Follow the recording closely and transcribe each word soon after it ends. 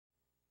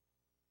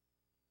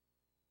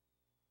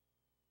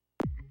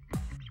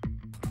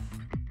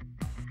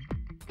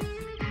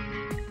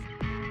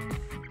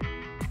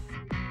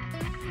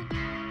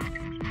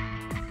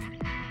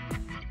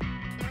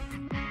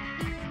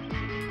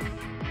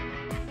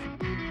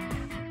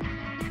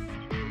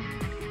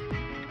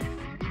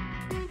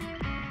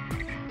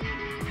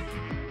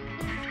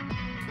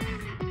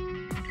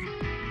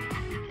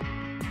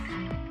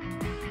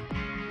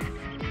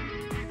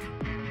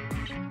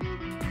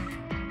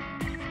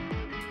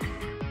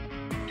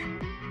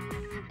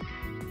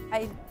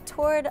I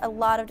toured a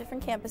lot of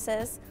different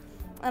campuses,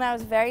 and I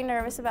was very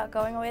nervous about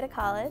going away to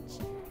college.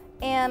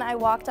 And I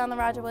walked on the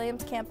Roger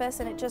Williams campus,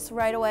 and it just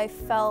right away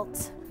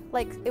felt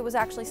like it was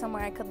actually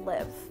somewhere I could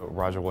live.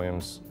 Roger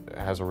Williams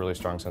has a really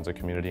strong sense of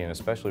community, and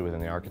especially within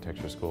the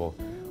architecture school,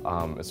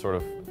 it's sort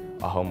of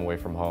a home away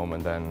from home,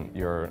 and then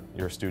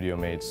your studio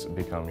mates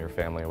become your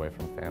family away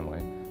from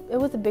family. It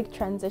was a big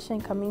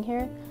transition coming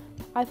here.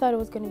 I thought it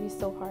was going to be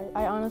so hard.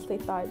 I honestly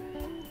thought.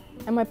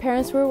 And my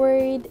parents were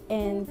worried,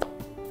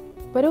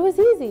 but it was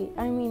easy.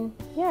 I mean,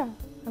 yeah.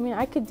 I mean,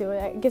 I could do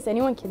it. I guess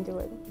anyone can do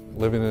it.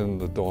 Living in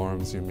the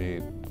dorms, you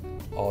meet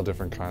all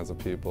different kinds of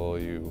people.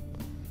 You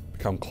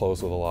become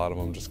close with a lot of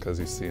them just because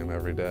you see them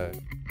every day.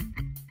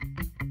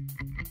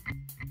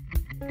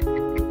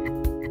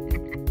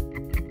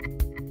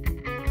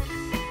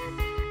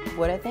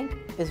 What I think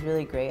is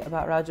really great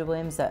about Roger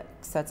Williams that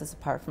sets us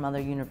apart from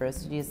other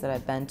universities that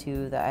I've been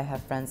to, that I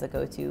have friends that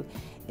go to,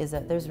 is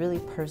that there's really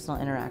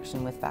personal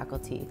interaction with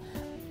faculty.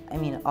 I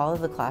mean, all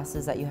of the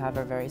classes that you have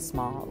are very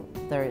small.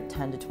 They're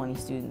 10 to 20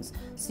 students.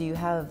 So you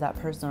have that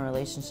personal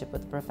relationship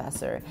with the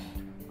professor.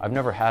 I've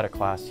never had a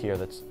class here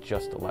that's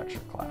just a lecture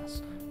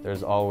class.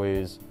 There's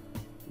always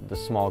the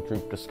small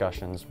group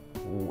discussions,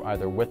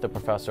 either with the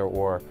professor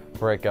or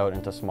break out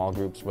into small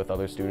groups with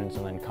other students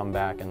and then come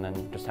back and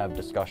then just have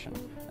discussion.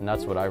 And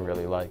that's what I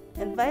really like.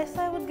 Advice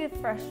I would give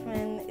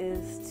freshmen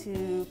is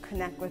to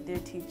connect with your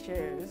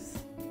teachers.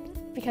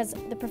 Because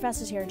the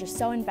professors here are just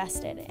so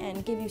invested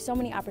and give you so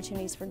many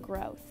opportunities for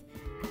growth.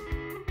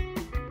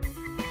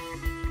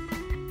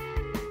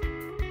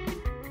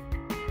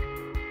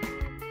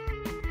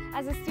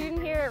 As a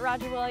student here at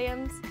Roger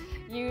Williams,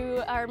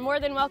 you are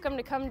more than welcome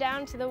to come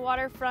down to the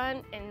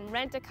waterfront and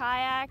rent a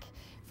kayak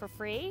for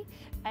free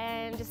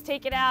and just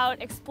take it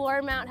out,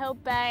 explore Mount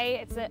Hope Bay.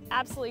 It's an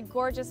absolutely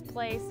gorgeous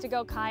place to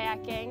go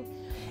kayaking.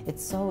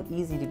 It's so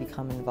easy to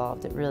become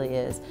involved, it really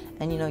is.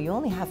 And you know, you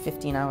only have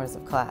 15 hours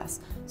of class.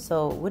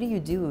 So what do you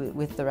do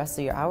with the rest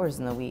of your hours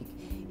in the week?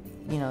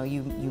 You know,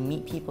 you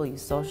meet people, you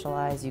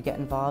socialize, you get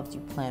involved, you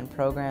plan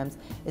programs.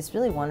 It's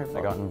really wonderful.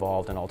 I got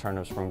involved in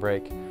Alternative Spring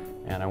Break,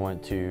 and I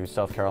went to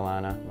South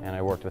Carolina, and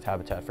I worked with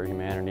Habitat for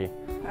Humanity.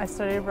 I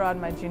studied abroad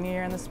my junior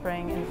year in the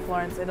spring in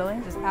Florence, Italy.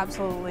 Just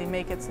absolutely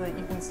make it so that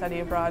you can study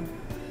abroad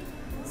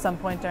some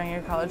point during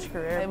your college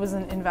career. It was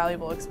an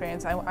invaluable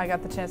experience. I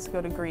got the chance to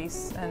go to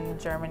Greece and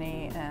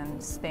Germany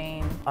and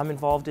Spain. I'm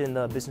involved in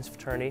the business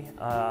fraternity.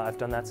 I've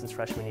done that since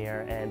freshman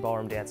year, and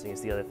ballroom dancing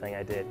is the other thing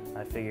I did.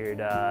 I figured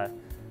I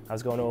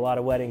was going to a lot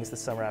of weddings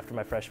this summer after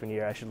my freshman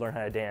year. I should learn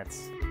how to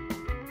dance.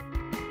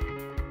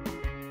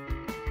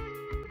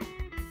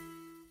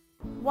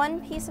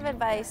 One piece of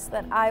advice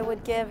that I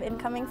would give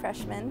incoming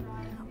freshmen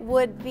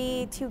would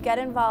be to get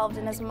involved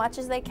in as much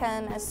as they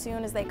can as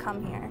soon as they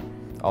come here.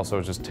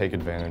 Also, just take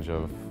advantage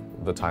of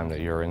the time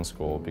that you're in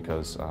school,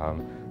 because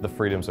the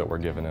freedoms that we're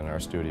given in our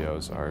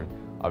studios are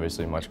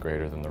obviously much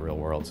greater than the real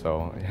world,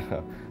 so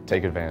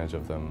take advantage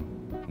of them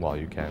while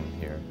you can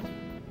here.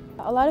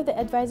 A lot of the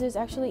advisors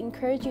actually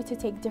encourage you to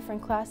take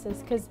different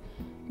classes because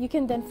you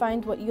can then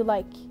find what you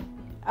like.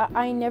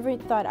 I never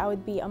thought I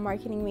would be a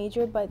marketing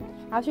major, but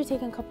after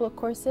taking a couple of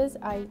courses,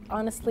 I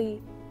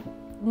honestly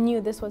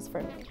knew this was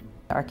for me.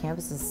 Our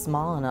campus is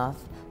small enough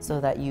so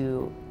that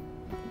you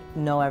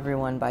know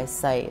everyone by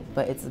sight,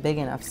 but it's big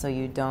enough so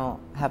you don't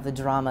have the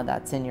drama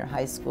that's in your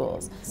high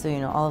schools. So, you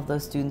know, all of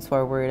those students who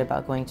are worried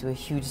about going to a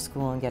huge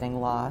school and getting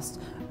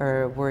lost,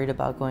 or worried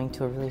about going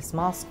to a really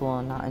small school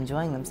and not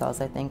enjoying themselves,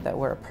 I think that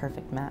we're a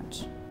perfect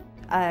match.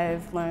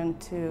 I've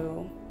learned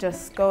to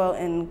just go out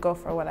and go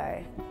for what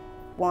I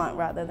want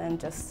rather than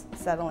just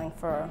settling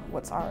for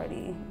what's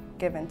already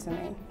given to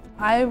me.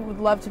 I would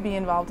love to be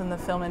involved in the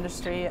film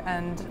industry,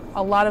 and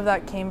a lot of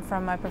that came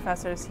from my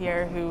professors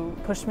here who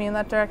pushed me in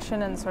that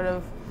direction and sort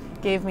of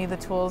gave me the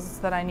tools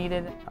that I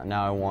needed.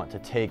 Now I want to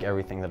take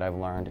everything that I've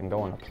learned and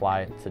go and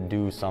apply it to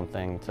do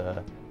something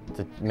to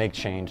make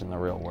change in the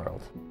real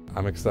world.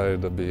 I'm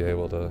excited to be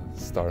able to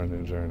start a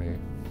new journey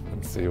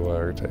and see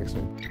where it takes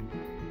me.